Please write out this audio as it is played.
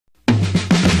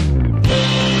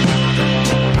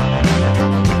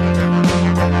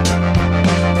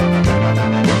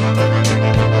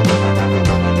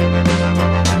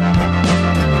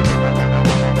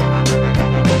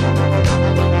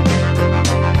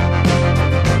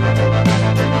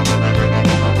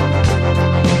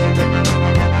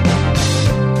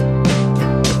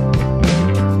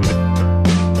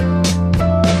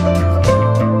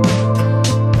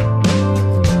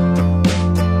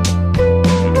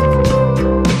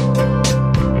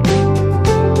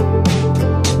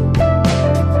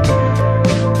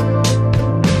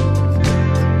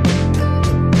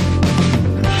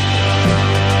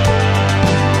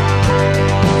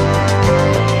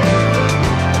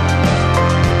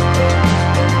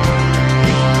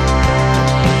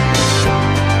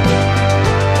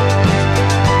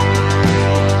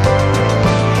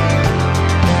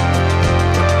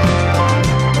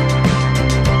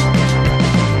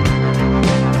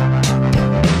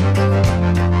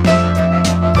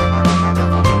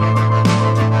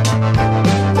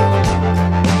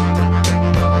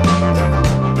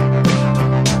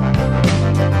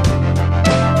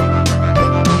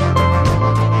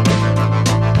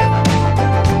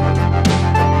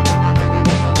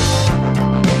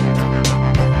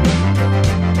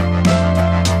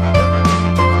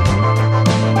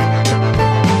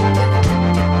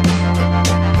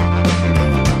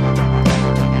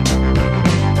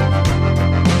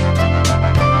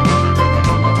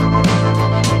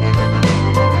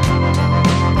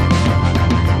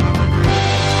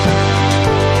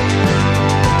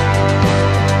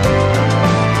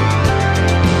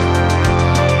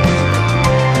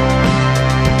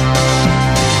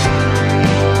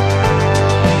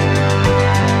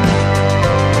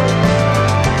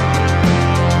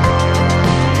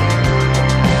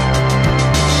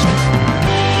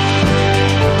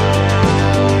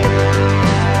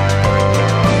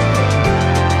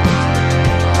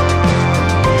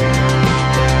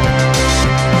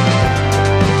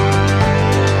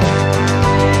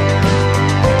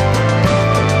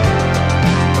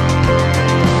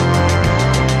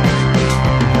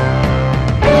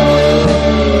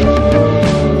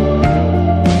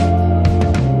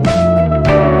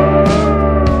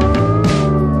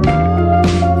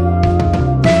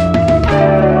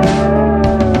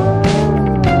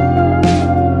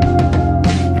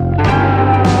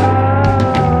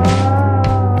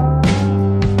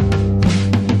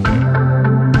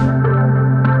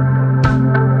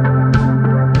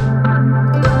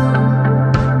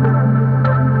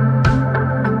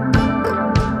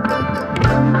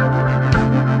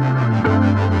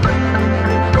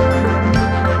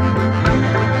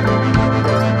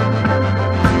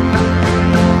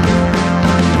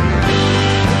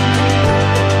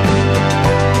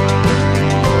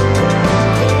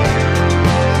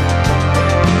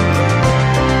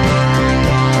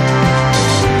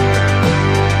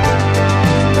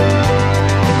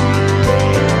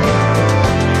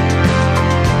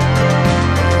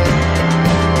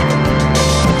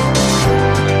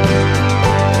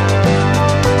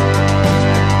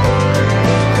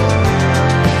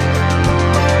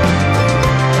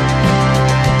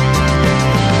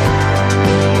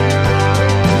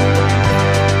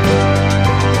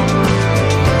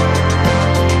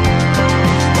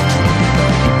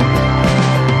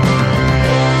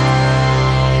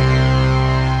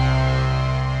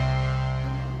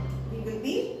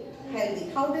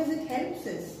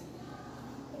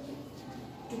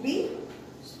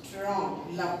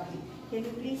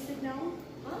please sit down.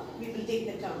 We will take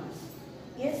the turns.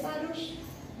 Yes, Arush?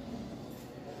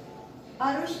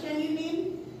 Arush, can you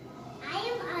name? I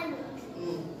am Arush.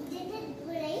 This is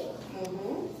grape.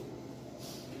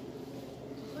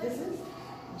 This is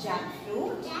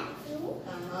jackfruit. Jackfruit.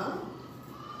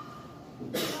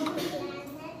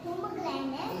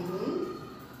 Pomegranate.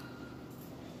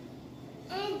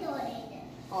 And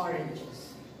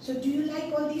Oranges. So do you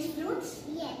like all these fruits?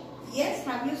 Yes. Yes,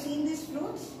 have you seen these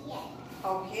fruits? Yes.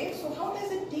 Okay, so how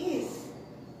does it taste?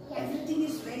 Yes. Everything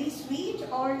is very sweet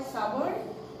or sour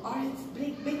or it's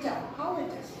bitter? How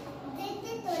it is? This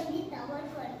is only sour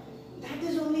for me. That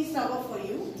is only sour for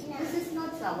you? No. This is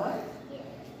not sour? Yes.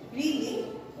 Really?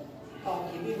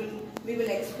 Okay, we will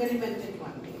experiment it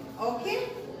one day. Okay?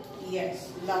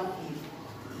 Yes, lovely.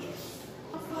 Yes.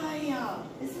 Papaya.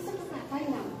 This is a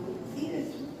pineapple.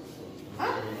 Seriously?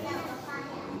 Huh?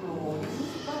 No, this is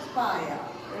papaya.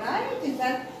 Right? It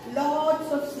has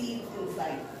lots of seeds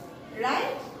inside.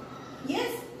 Right?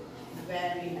 Yes?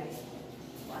 Very nice.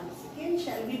 Once again,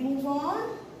 shall we move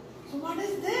on? So what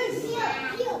is this?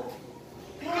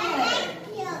 Pear.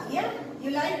 Yeah? You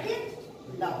like it?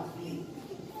 Lovely.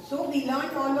 So we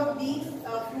learned all of these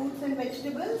fruits and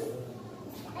vegetables.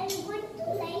 I want to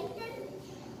like them.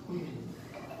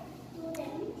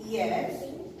 Yes.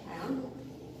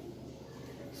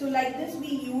 So like this we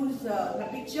use the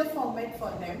picture format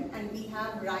for them, and we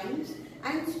have rhymes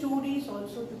and stories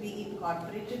also to be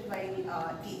incorporated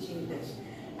while teaching this.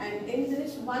 And in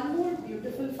this, one more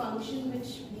beautiful function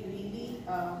which we really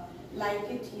like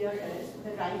it here is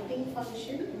the writing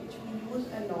function, which we use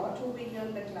a lot over here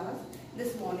in the class.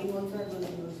 This morning also I was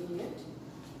using it.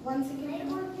 One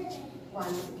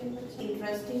second,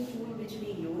 interesting tool which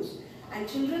we use. And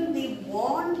children, they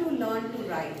want to learn to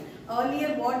write.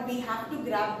 Earlier what we have to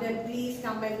grab them, please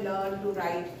come and learn to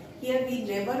write. Here we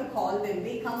never call them,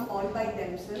 they come all by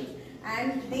themselves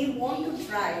and they want to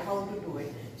try how to do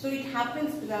it. So it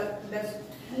happens, the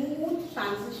smooth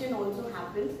transition also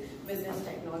happens with this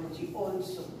technology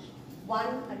also.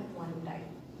 One at one time.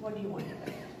 What do you want to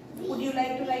write? Would you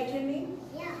like to write your name?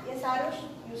 Yeah. Yes, Arush,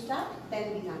 you start,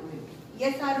 then we unveil.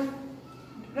 Yes, Arush,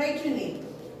 write your name.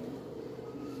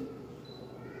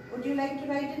 Would you like to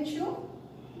write and show?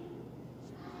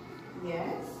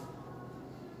 Yes.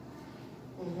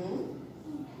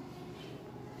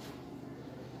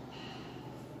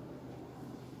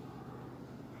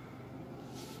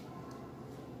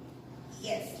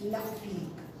 Yes, lovely.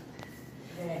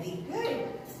 Very good.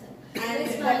 And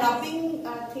the rubbing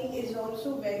thing is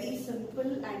also very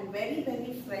simple and very,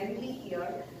 very friendly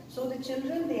here. So the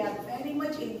children, they are very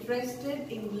much interested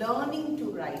in learning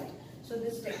to write. So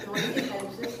this technology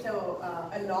helps us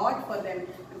a lot for them,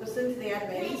 because since they are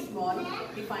very small,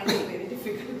 we find it very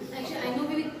difficult. Actually, I know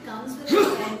maybe it comes with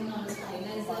a pen or a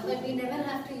stylizer, but we never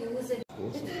have to use it.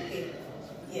 Okay.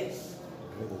 Yes.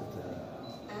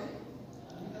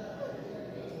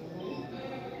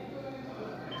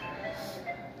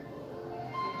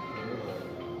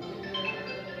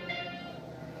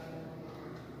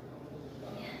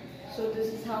 So this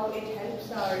is how it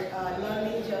helps our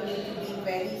learning journey to be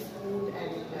very smooth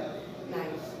and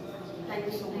nice. Thank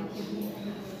you so much.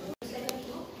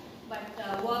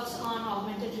 But works on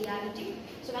augmented reality.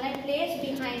 So when I place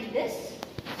behind this,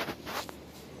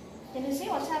 can you see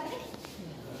what's happening?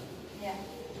 Yeah.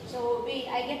 So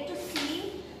I get to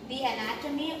see the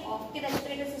anatomy of the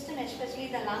respiratory system, especially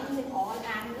the lungs in all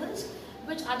angles,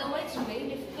 which otherwise is very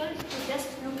difficult to just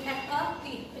look at a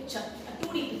picture, a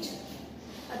 2D picture.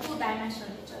 A two-dimensional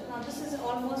picture. Now this is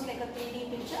almost like a 3D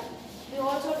picture. We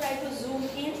also try to zoom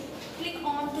in, click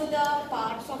onto the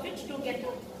parts of it to get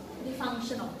the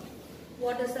function of it.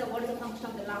 What is the function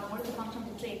of the lung? What is the function of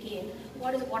the trachea?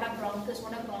 What are bronchus?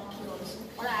 What are bronchioles?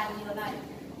 What are alveoli?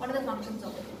 What are the functions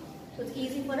of it? So it's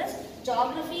easy for us.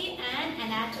 Geography and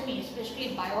anatomy,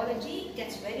 especially biology,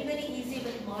 gets very, very easy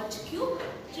with merge cube.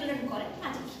 Children call it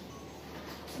magic.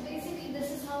 So basically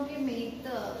this is how we make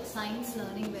the science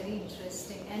learning very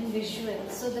interesting and visual.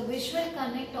 So the visual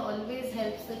connect always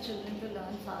helps the children to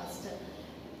learn faster.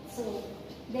 So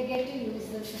they get to use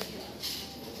this in class.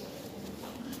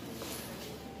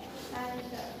 And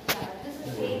yeah, this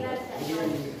is same as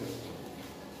technology.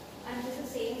 And this is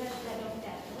same as that of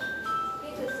tablet.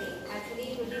 It's the same. Actually,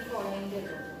 it will be following the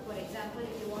rule. For example,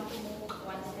 if you want to move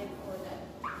one step further,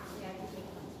 you have to click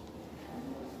one.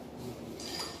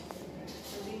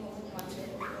 So we move one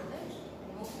step further,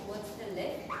 move towards the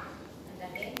left,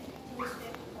 and then 2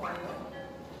 steps forward.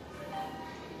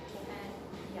 And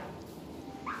yeah.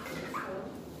 So,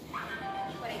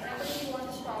 for example, if you want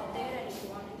to stop there and if you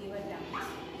want to give a dance.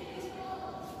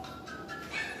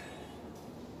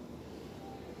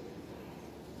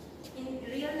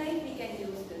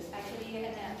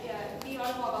 we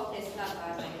all know about Tesla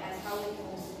car, right? As how it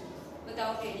moves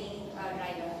without any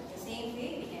driver. The same way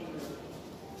we can do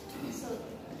it. So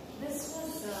this was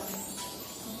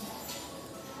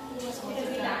It will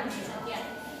be done. Yeah.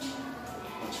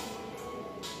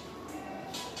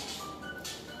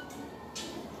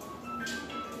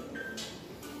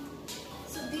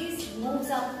 so these moves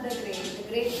up the grade. The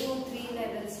grade 2, 3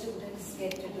 level students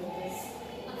get to do this.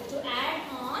 To add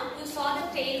on, you saw the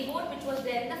tailboard which was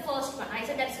there in the first one. I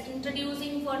said that's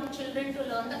introducing for children to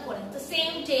learn the coding. It's the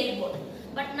same tailboard.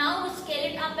 But now we scale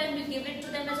it up and we give it to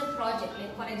them as a project.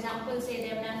 Like for example, say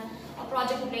they have done a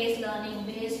project-based learning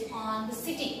based on the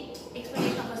city,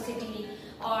 explanation of a city,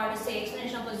 or say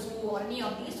explanation of a zoo or any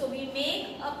of these. So we make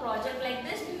a project like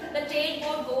this. The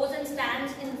tailboard goes and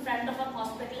stands in front of a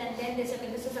hospital, and then they say,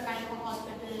 okay, this is a kind of a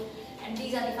hospital, and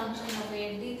these are the functions of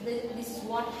it. This is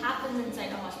what happens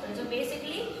inside a hospital. So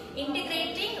basically,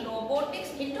 integrating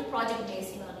robotics into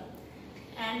project-based learning.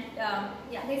 And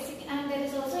yeah, Basically, and there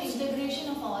is also integration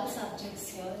of all subjects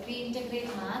here. We integrate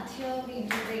math here, we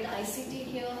integrate ICT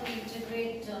here, we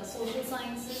integrate social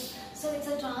sciences. So it's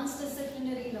a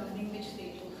transdisciplinary learning which they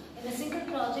do. In a single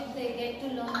project, they get to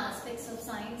learn aspects of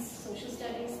science, social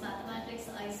studies, mathematics,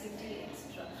 ICT,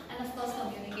 etc. And of course,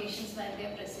 communications while they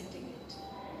are presenting it.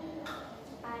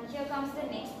 and here comes the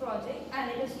next project,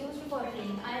 and it is used for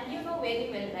cleaning. And you know very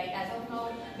well, right? As of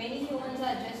now, many humans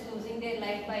are just losing their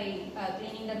life by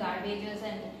cleaning the garbages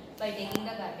and by taking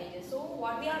the garbages. So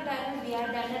what we have done is we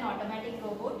have done an automatic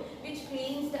robot which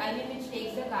cleans, which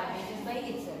takes the garbages by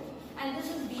itself. And this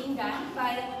is being done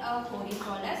by a coding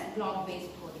called as block-based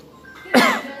coding. We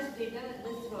just did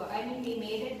we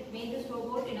made this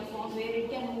robot in a form where it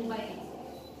can move by itself.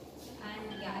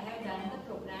 And yeah, I have done the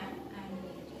program and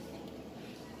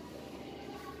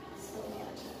So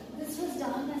this was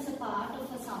done as a part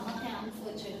of a summer camp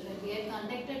for children. We had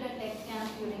conducted a tech camp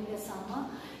during the summer,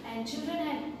 and children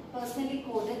had personally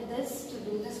coded this to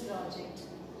do this project.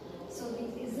 So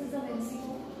is this a Vinci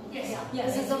board? Yes. Yeah,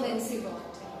 Yes. this is a Vinci board.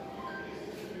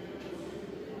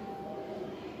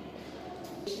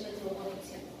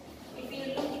 If you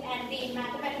look at the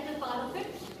mathematical part of it,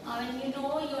 when you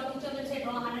know your teacher will say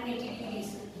draw 180 degrees,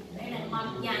 right, and mark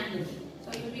the angle. So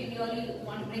you really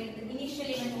want to break it.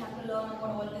 Initially, when you have to learn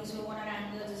about all these, what are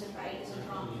angles, is it right, is it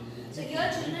wrong? So here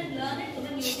children learn it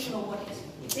even using robotics.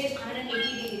 It says 180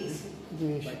 degrees,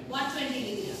 120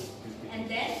 degrees, and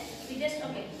then we just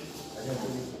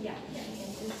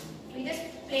we just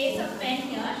place a pen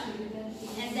here,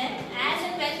 and then as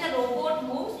and when the robot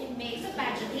moves, it makes a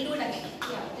pattern. We'll do it again.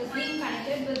 Yeah, it is being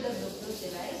connected with the Bluetooth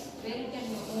device where you can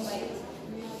move by itself.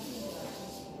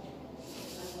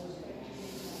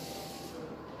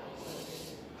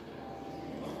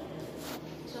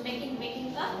 So making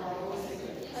a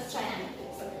triangle.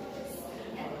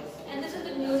 Yeah. And this is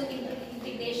the music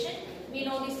integration. We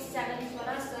know this is 7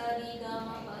 swara, sa, re, ga,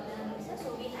 ma, pa, da, ni, sa. So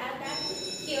we have that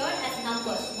here as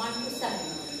numbers 1 to 7.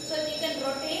 So they can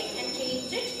rotate and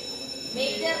change it,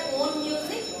 make their own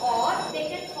music, or they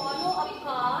can follow a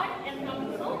card and come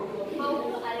to know how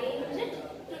to arrange it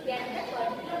to get the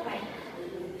particular rhyme.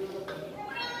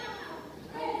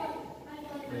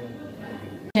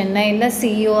 சென்னையில்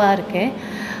சிஇஓவாக இருக்கேன்.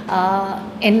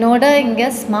 என்னோட இங்கே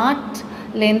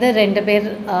ஸ்மார்ட்லேருந்து 2 பேர்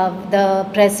த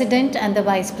president and the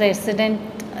vice president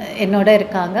என்னோட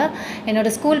இருக்காங்க. என்னோட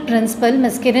school principal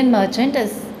miss Kiran merchant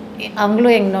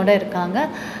அவங்களும் என்னோட இருக்காங்க.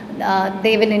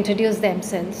 They will introduce them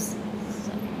cells.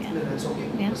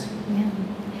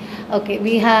 Okay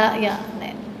we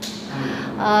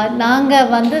நாங்கள்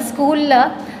வந்து ஸ்கூலில்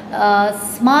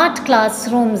ஸ்மார்ட் கிளாஸ்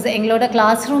ரூம்ஸ், எங்களோட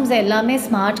கிளாஸ் ரூம்ஸ் எல்லாமே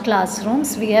smart class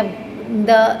rooms. We have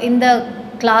இந்த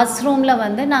கிளாஸ் ரூமில்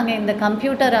வந்து நாங்கள் இந்த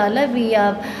கம்ப்யூட்டரால்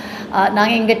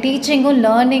நாங்கள் எங்கள் டீச்சிங்கும்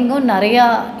லேர்னிங்கும் நிறையா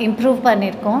இம்ப்ரூவ்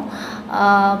பண்ணியிருக்கோம்.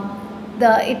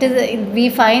 We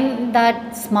find that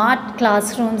smart class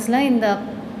ரூம்ஸில் இந்த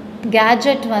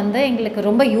கேஜெட் வந்து எங்களுக்கு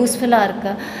ரொம்ப யூஸ்ஃபுல்லாக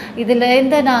இருக்குது.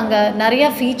 இதுலேருந்து நாங்கள் நிறையா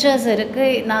ஃபீச்சர்ஸ் இருக்குது.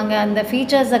 நாங்கள் அந்த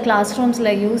ஃபீச்சர்ஸை கிளாஸ்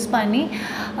ரூம்ஸில் யூஸ் பண்ணி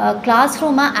class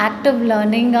ரூமாக active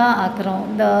லேர்னிங்காக ஆக்குறோம்.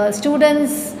 The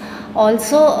students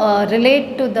also relate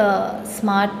to the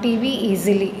smart TV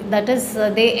easily. That is,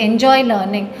 they enjoy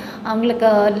learning. அவங்களுக்கு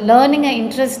லேர்னிங்கை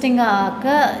இன்ட்ரெஸ்டிங்காக ஆக்க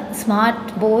ஸ்மார்ட்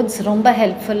போர்ட்ஸ் ரொம்ப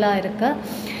ஹெல்ப்ஃபுல்லாக இருக்குது.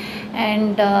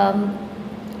 அண்ட்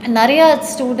நிறையா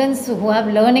students who have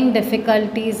learning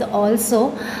difficulties also,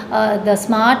 the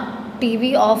smart TV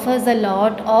offers a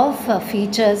lot of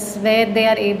features where they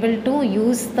are able to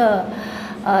use the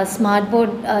smart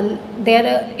board, they are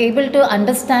able to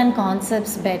understand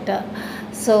concepts better.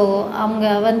 So அவங்க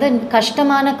வந்து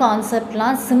கஷ்டமான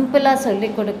கான்செப்ட்லாம் சிம்பிளாக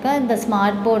சொல்லிக் கொடுக்க இந்த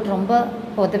smart board ரொம்ப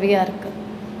உதவியாக இருக்குது.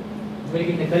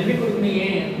 உங்களுக்கு இந்த கல்வி கொடுக்கணும்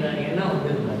ஏன் இந்த எண்ணம்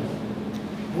வந்தது?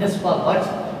 என்ன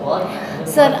வாட்ஸ்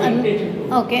சார்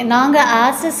ஓகே, நாங்கள்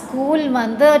ஆஸ் எ ஸ்கூல்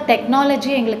வந்து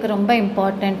டெக்னாலஜி எங்களுக்கு ரொம்ப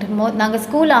இம்பார்ட்டண்ட். நாங்கள்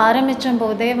ஸ்கூல் ஆரம்பித்த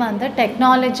போதே வந்து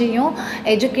டெக்னாலஜியும்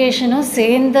எஜுகேஷனும்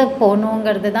சேர்ந்து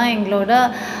போகணுங்கிறது தான் எங்களோட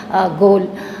கோல்.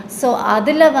 ஸோ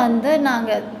அதில் வந்து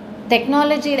நாங்கள்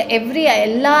டெக்னாலஜி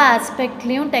எல்லா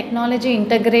ஆஸ்பெக்ட்லேயும் டெக்னாலஜி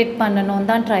இன்டகிரேட் பண்ணணும்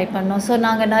தான் ட்ரை பண்ணோம். ஸோ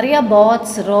நாங்கள் நிறையா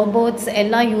பாட்ஸ், ரோபோட்ஸ்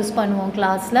எல்லாம் யூஸ் பண்ணுவோம்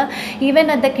கிளாஸில்.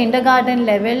 Even at the kinder garden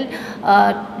level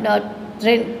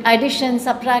additions,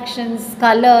 subtractions,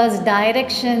 colors,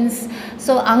 directions.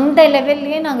 So அந்த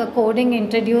லெவல்லையே நாங்கள் கோடிங்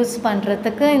இன்ட்ரடியூஸ்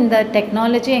பண்ணுறதுக்கு இந்த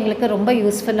டெக்னாலஜி எங்களுக்கு ரொம்ப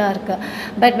யூஸ்ஃபுல்லாக இருக்குது.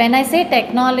 But when I say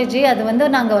technology, அது வந்து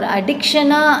நாங்கள் ஒரு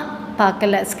அடிக்ஷனாக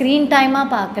பார்க்கல, ஸ்க்ரீன் டைமாக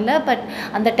பார்க்கல. பட்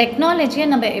அந்த டெக்னாலஜியை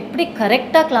நம்ம எப்படி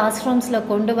கரெக்டாக கிளாஸ் ரூம்ஸில்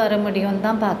கொண்டு வர முடியும்னு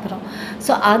தான் பார்க்குறோம்.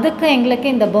 ஸோ அதுக்கு எங்களுக்கு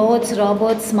இந்த போர்ட்ஸ்,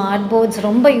 ரோபோட்ஸ், ஸ்மார்ட் போர்ட்ஸ்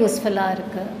ரொம்ப யூஸ்ஃபுல்லாக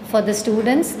இருக்குது ஃபார் த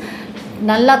ஸ்டூடெண்ட்ஸ்.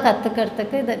 நல்லா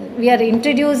கற்றுக்கிறதுக்கு இது we are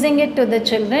introducing it to the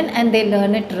children and they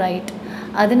learn it right.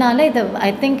 அதனால இது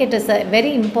I think it is a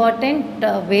very important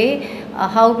way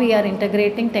how we are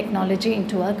integrating technology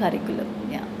into our curriculum.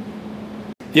 Yeah.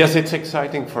 Yes, it's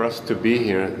exciting for us to be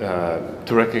here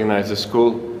to recognize the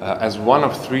school as one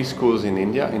of 3 schools in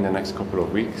India in the next couple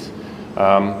of weeks.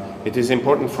 It is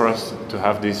important for us to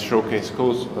have these showcase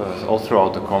schools all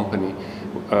throughout the company.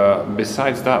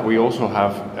 Besides that, we also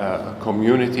have a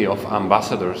community of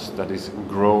ambassadors that is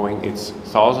growing. It's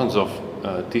thousands of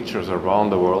teachers around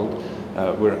the world.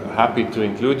 We're happy to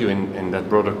include you in that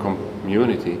broader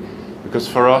community, because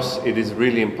for us it is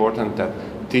really important that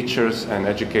teachers and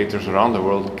educators around the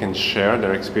world can share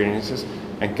their experiences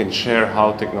and can share how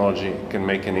technology can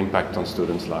make an impact on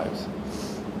students' lives.